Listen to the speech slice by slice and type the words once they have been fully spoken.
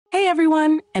Hey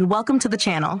everyone, and welcome to the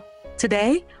channel.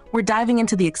 Today, we're diving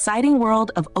into the exciting world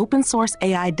of open source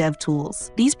AI dev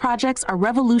tools. These projects are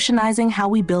revolutionizing how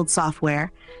we build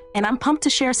software, and I'm pumped to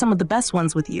share some of the best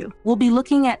ones with you. We'll be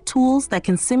looking at tools that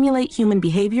can simulate human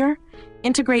behavior,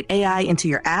 integrate AI into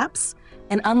your apps,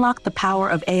 and unlock the power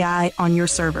of AI on your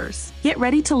servers. Get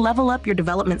ready to level up your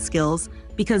development skills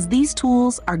because these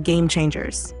tools are game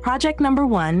changers. Project number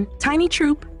 1,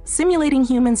 TinyTroupe, simulating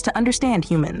humans to understand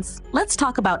humans. Let's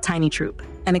talk about TinyTroupe,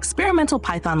 an experimental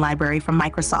Python library from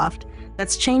Microsoft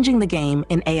that's changing the game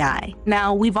in AI.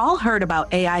 Now, we've all heard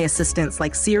about AI assistants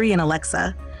like Siri and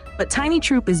Alexa, but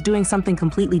TinyTroupe is doing something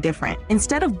completely different.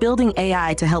 Instead of building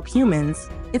AI to help humans,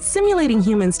 it's simulating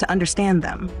humans to understand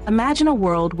them. Imagine a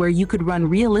world where you could run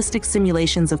realistic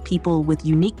simulations of people with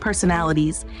unique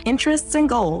personalities, interests, and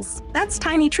goals. That's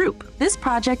TinyTroupe. This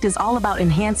project is all about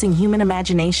enhancing human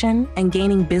imagination and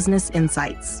gaining business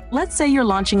insights. Let's say you're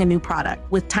launching a new product.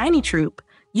 With TinyTroupe,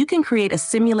 you can create a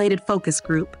simulated focus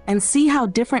group and see how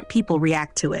different people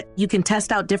react to it. You can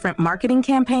test out different marketing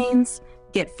campaigns,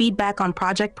 get feedback on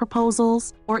project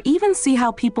proposals, or even see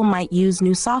how people might use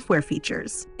new software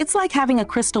features. It's like having a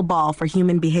crystal ball for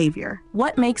human behavior.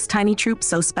 What makes TinyTroupe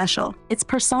so special? It's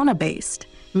persona-based,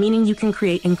 meaning you can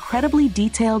create incredibly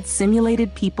detailed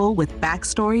simulated people with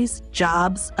backstories,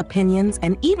 jobs, opinions,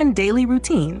 and even daily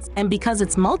routines. And because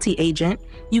it's multi-agent,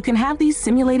 you can have these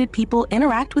simulated people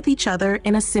interact with each other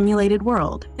in a simulated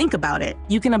world. Think about it.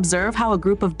 You can observe how a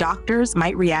group of doctors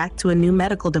might react to a new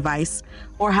medical device,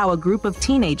 or how a group of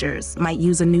teenagers might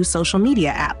use a new social media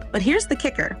app. But here's the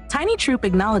kicker. TinyTroupe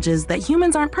acknowledges that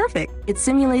humans aren't perfect. It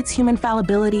simulates human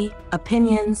fallibility,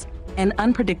 opinions, and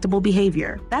unpredictable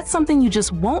behavior. That's something you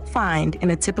just won't find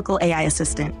in a typical AI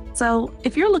assistant. So,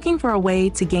 if you're looking for a way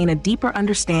to gain a deeper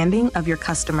understanding of your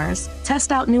customers,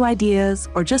 test out new ideas,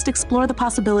 or just explore the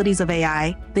possibilities of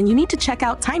AI, then you need to check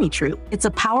out TinyTroupe. It's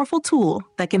a powerful tool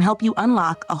that can help you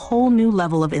unlock a whole new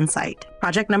level of insight.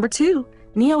 Project number 2,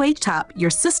 NeoHtop, your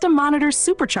system monitor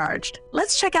supercharged.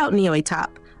 Let's check out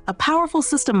NeoHtop, a powerful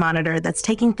system monitor that's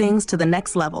taking things to the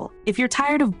next level. If you're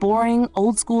tired of boring,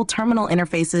 old-school terminal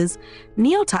interfaces,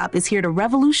 NeoHtop is here to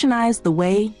revolutionize the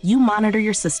way you monitor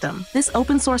your system. This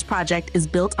open-source project is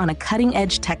built on a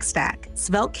cutting-edge tech stack,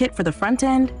 Svelte Kit for the front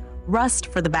end, Rust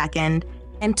for the back end,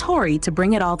 and Tori to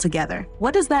bring it all together.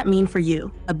 What does that mean for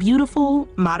you? A beautiful,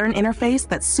 modern interface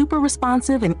that's super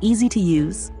responsive and easy to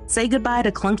use. Say goodbye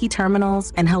to clunky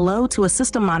terminals and hello to a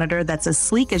system monitor that's as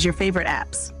sleek as your favorite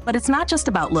apps. But it's not just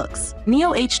about looks.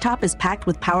 NeoHtop is packed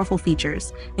with powerful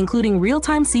features, including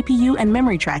real-time CPU and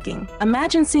memory tracking.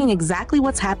 Imagine seeing exactly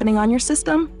what's happening on your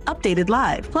system, updated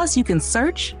live. Plus, you can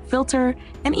search, filter,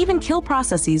 and even kill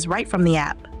processes right from the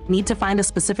app. Need to find a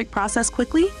specific process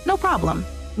quickly? No problem.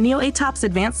 NeoHtop's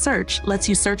advanced search lets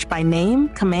you search by name,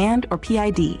 command, or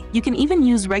PID. You can even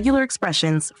use regular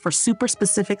expressions for super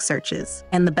specific searches.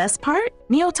 And the best part?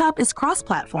 NeoHtop is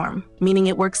cross-platform, meaning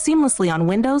it works seamlessly on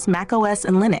Windows, macOS,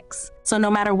 and Linux. So no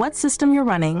matter what system you're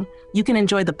running, you can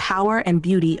enjoy the power and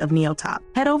beauty of NeoHtop.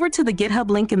 Head over to the GitHub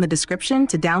link in the description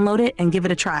to download it and give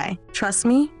it a try. Trust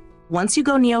me, once you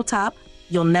go NeoHtop,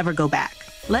 you'll never go back.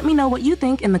 Let me know what you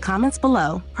think in the comments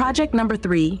below. Project number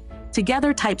 3,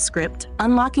 together-typescript,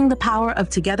 unlocking the power of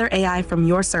Together AI from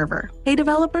your server. Hey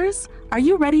developers, are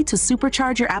you ready to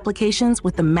supercharge your applications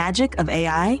with the magic of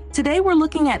AI? Today we're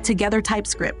looking at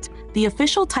together-typescript, the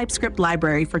official TypeScript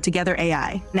library for Together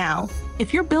AI. Now,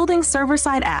 if you're building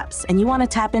server-side apps and you want to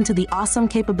tap into the awesome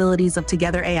capabilities of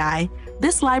Together AI,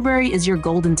 this library is your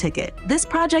golden ticket. This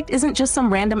project isn't just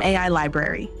some random AI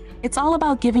library. It's all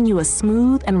about giving you a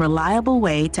smooth and reliable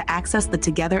way to access the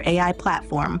Together AI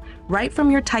platform right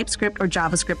from your TypeScript or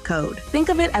JavaScript code. Think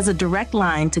of it as a direct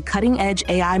line to cutting-edge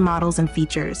AI models and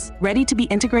features, ready to be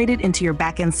integrated into your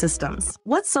backend systems.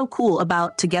 What's so cool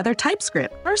about Together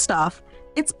TypeScript? First off,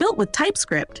 it's built with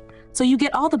TypeScript, so you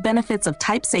get all the benefits of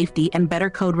type safety and better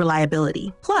code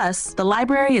reliability. Plus, the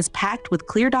library is packed with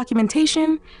clear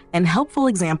documentation and helpful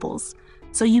examples,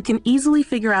 so you can easily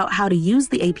figure out how to use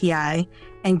the API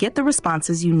and get the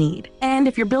responses you need. And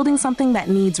if you're building something that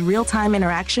needs real-time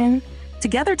interaction,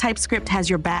 Together TypeScript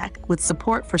has your back with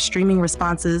support for streaming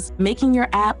responses, making your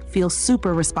app feel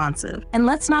super responsive. And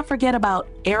let's not forget about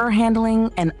error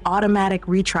handling and automatic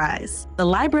retries. The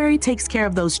library takes care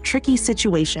of those tricky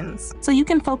situations, so you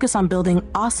can focus on building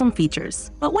awesome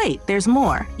features. But wait, there's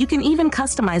more. You can even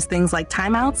customize things like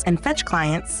timeouts and fetch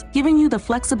clients, giving you the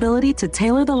flexibility to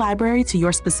tailor the library to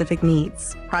your specific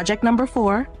needs. Project number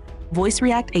 4, Voice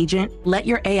React Agent, let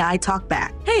your AI talk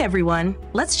back. Hey everyone,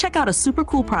 let's check out a super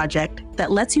cool project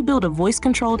that lets you build a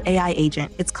voice-controlled AI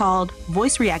agent. It's called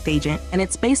Voice React Agent, and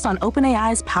it's based on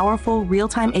OpenAI's powerful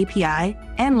real-time API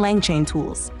and LangChain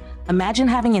tools. Imagine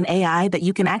having an AI that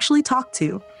you can actually talk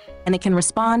to, and it can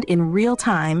respond in real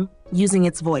time using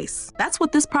its voice. That's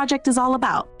what this project is all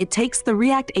about. It takes the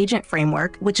React Agent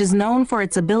framework, which is known for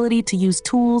its ability to use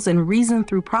tools and reason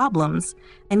through problems,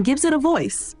 and gives it a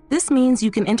voice. This means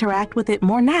you can interact with it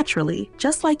more naturally,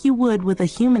 just like you would with a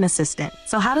human assistant.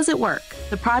 So how does it work?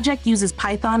 The project uses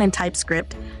Python and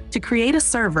TypeScript to create a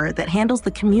server that handles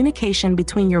the communication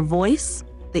between your voice,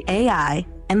 the AI,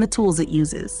 and the tools it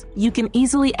uses. You can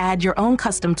easily add your own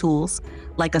custom tools,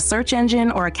 like a search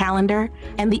engine or a calendar,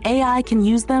 and the AI can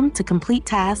use them to complete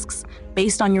tasks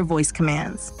based on your voice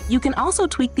commands. You can also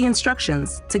tweak the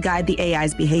instructions to guide the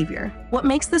AI's behavior. What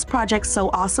makes this project so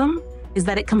awesome is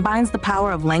that it combines the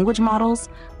power of language models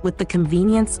with the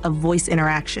convenience of voice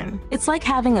interaction. It's like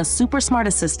having a super smart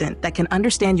assistant that can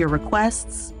understand your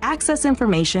requests, access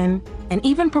information, and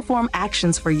even perform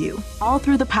actions for you, all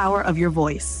through the power of your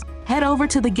voice. Head over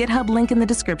to the GitHub link in the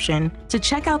description to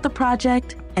check out the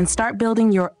project and start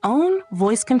building your own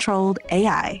voice-controlled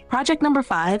AI. Project number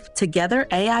 5, Together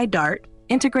AI Dart,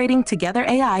 integrating Together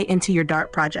AI into your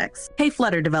Dart projects. Hey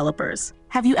Flutter developers,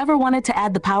 have you ever wanted to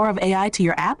add the power of AI to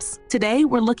your apps? Today,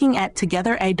 we're looking at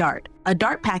Together AI Dart, a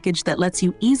Dart package that lets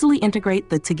you easily integrate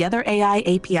the Together AI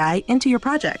API into your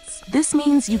projects. This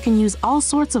means you can use all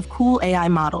sorts of cool AI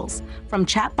models, from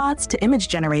chatbots to image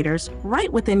generators, right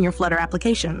within your Flutter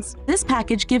applications. This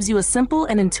package gives you a simple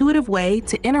and intuitive way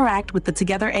to interact with the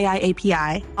Together AI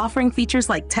API, offering features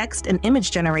like text and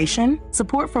image generation,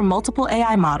 support for multiple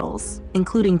AI models,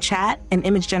 including chat and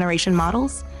image generation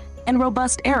models, and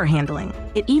robust error handling.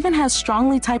 It even has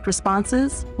strongly typed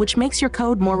responses, which makes your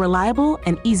code more reliable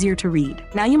and easier to read.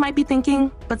 Now you might be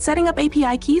thinking, but setting up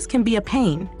API keys can be a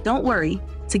pain. Don't worry.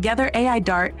 Together AI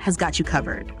Dart has got you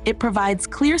covered. It provides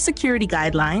clear security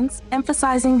guidelines,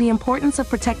 emphasizing the importance of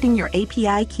protecting your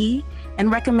API key and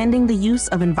recommending the use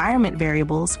of environment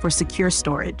variables for secure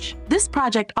storage. This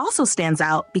project also stands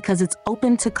out because it's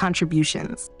open to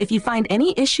contributions. If you find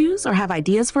any issues or have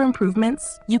ideas for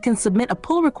improvements, you can submit a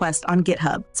pull request on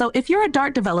GitHub. So if you're a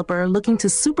Dart developer looking to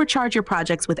supercharge your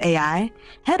projects with AI,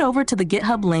 head over to the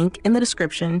GitHub link in the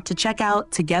description to check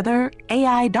out Together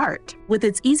AI Dart. With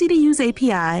its easy-to-use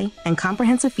API and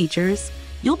comprehensive features,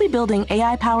 you'll be building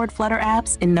AI-powered Flutter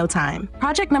apps in no time.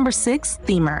 Project number 6,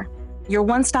 Themer, your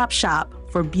one-stop shop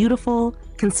for beautiful,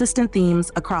 consistent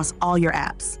themes across all your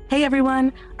apps. Hey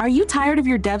everyone, are you tired of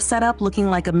your dev setup looking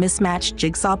like a mismatched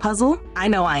jigsaw puzzle? I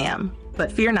know I am,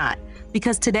 but fear not,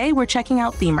 because today we're checking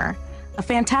out Themer, a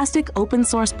fantastic open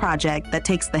source project that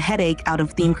takes the headache out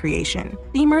of theme creation.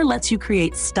 Themer lets you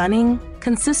create stunning,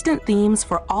 consistent themes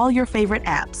for all your favorite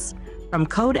apps, from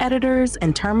code editors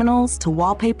and terminals to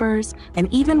wallpapers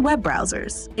and even web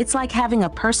browsers. It's like having a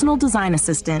personal design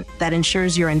assistant that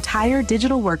ensures your entire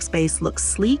digital workspace looks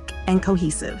sleek and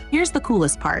cohesive. Here's the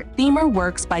coolest part. Themer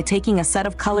works by taking a set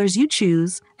of colors you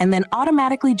choose and then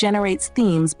automatically generates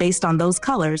themes based on those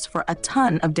colors for a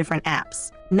ton of different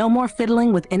apps. No more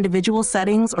fiddling with individual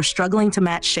settings or struggling to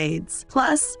match shades.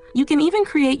 Plus, you can even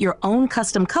create your own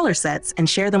custom color sets and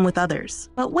share them with others.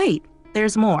 But wait,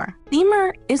 there's more.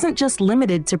 Themer isn't just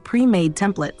limited to pre-made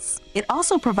templates. It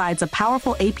also provides a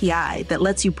powerful API that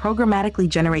lets you programmatically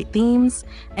generate themes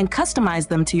and customize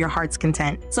them to your heart's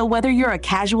content. So whether you're a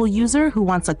casual user who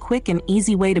wants a quick and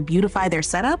easy way to beautify their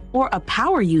setup, or a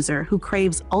power user who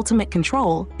craves ultimate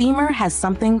control, Themer has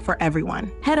something for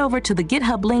everyone. Head over to the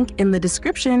GitHub link in the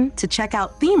description to check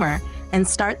out Themer and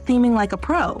start theming like a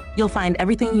pro. You'll find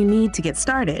everything you need to get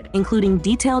started, including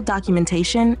detailed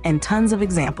documentation and tons of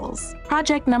examples.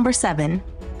 Project number 7,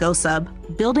 Gosub,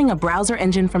 building a browser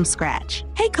engine from scratch.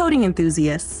 Hey coding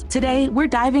enthusiasts! Today, we're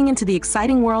diving into the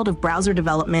exciting world of browser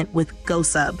development with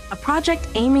Gosub, a project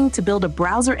aiming to build a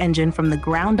browser engine from the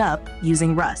ground up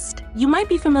using Rust. You might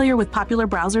be familiar with popular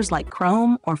browsers like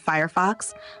Chrome or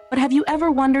Firefox, but have you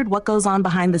ever wondered what goes on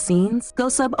behind the scenes?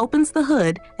 Gosub opens the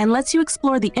hood and lets you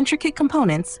explore the intricate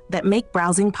components that make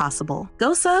browsing possible.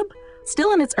 Gosub,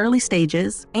 still in its early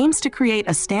stages, aims to create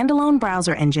a standalone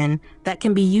browser engine that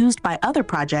can be used by other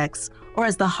projects or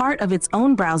as the heart of its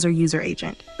own browser user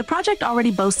agent. The project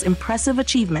already boasts impressive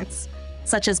achievements,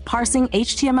 such as parsing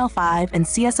HTML5 and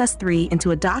CSS3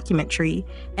 into a document tree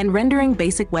and rendering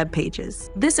basic web pages.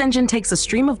 This engine takes a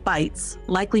stream of bytes,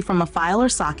 likely from a file or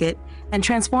socket, and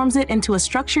transforms it into a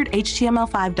structured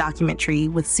HTML5 document tree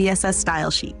with CSS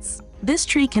style sheets. This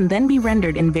tree can then be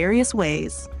rendered in various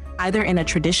ways, either in a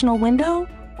traditional window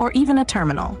or even a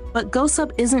terminal. But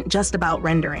Gosub isn't just about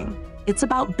rendering. It's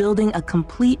about building a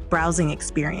complete browsing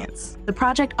experience. The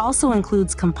project also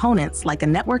includes components like a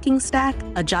networking stack,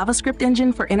 a JavaScript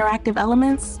engine for interactive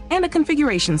elements, and a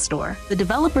configuration store. The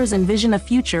developers envision a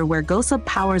future where Gosub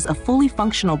powers a fully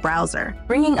functional browser,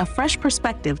 bringing a fresh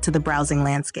perspective to the browsing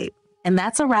landscape. And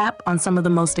that's a wrap on some of the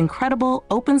most incredible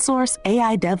open source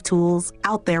AI dev tools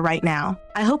out there right now.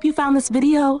 I hope you found this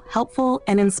video helpful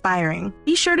and inspiring.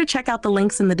 Be sure to check out the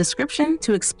links in the description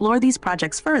to explore these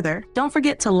projects further. Don't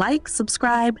forget to like,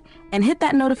 subscribe, and hit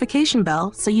that notification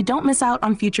bell so you don't miss out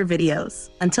on future videos.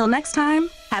 Until next time,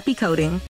 happy coding.